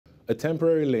A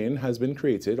temporary lane has been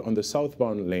created on the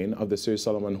southbound lane of the Sir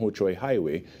Solomon Hochoy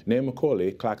Highway near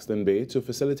Macaulay, Claxton Bay to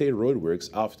facilitate roadworks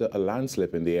after a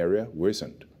landslip in the area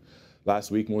worsened.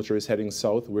 Last week, motorists heading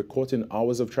south were caught in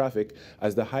hours of traffic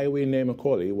as the highway near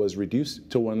Macaulay was reduced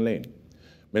to one lane.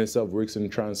 Minister of Works and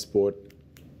Transport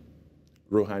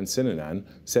Rohan Sinanan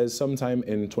says sometime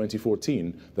in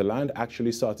 2014, the land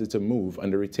actually started to move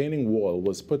and a retaining wall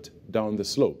was put down the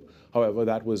slope. However,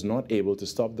 that was not able to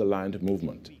stop the land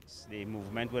movement. The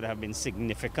movement would have been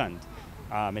significant.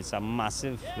 It's a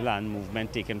massive land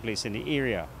movement taking place in the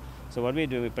area. So what we're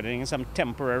doing, we're putting in some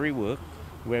temporary work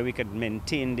where we could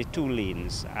maintain the two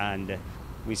lanes, and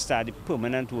we started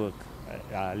permanent work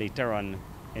later on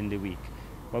in the week.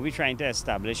 What we're trying to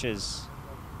establish is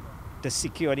to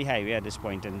secure the highway at this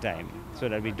point in time so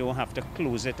that we don't have to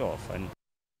close it off.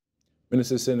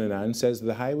 Minister Sinanan says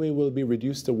the highway will be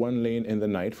reduced to one lane in the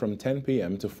night from 10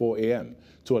 p.m. to 4 a.m.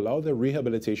 to allow the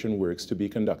rehabilitation works to be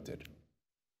conducted.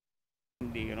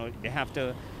 They have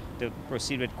to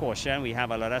proceed with caution. We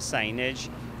have a lot of signage.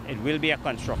 It will be a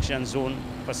construction zone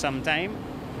for some time,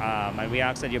 and we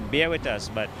ask that you bear with us.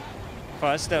 But for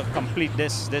us to complete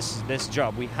this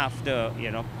job, we have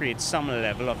to create some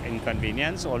level of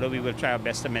inconvenience, although we will try our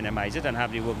best to minimize it and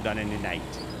have the work done in the night.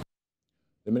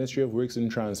 The Ministry of Works and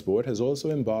Transport has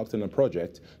also embarked on a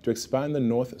project to expand the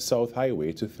North-South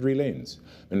Highway to 3 lanes.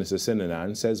 Minister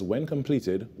Sinanan says when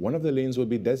completed, one of the lanes will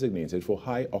be designated for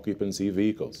high occupancy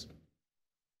vehicles.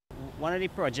 One of the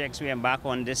projects we embark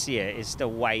on this year is to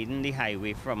widen the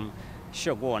highway from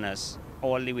Shoguanas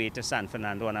all the way to San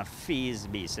Fernando on a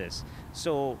phased basis.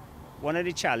 So one of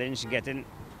the challenges getting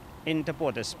into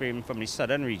Port-of-Spain from the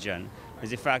southern region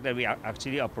is the fact that we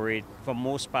actually operate for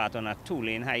most part on a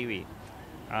 2-lane highway.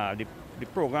 The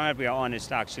program that we are on is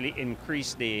to actually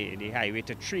increase the highway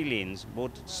to 3 lanes,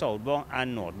 both southbound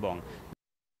and northbound.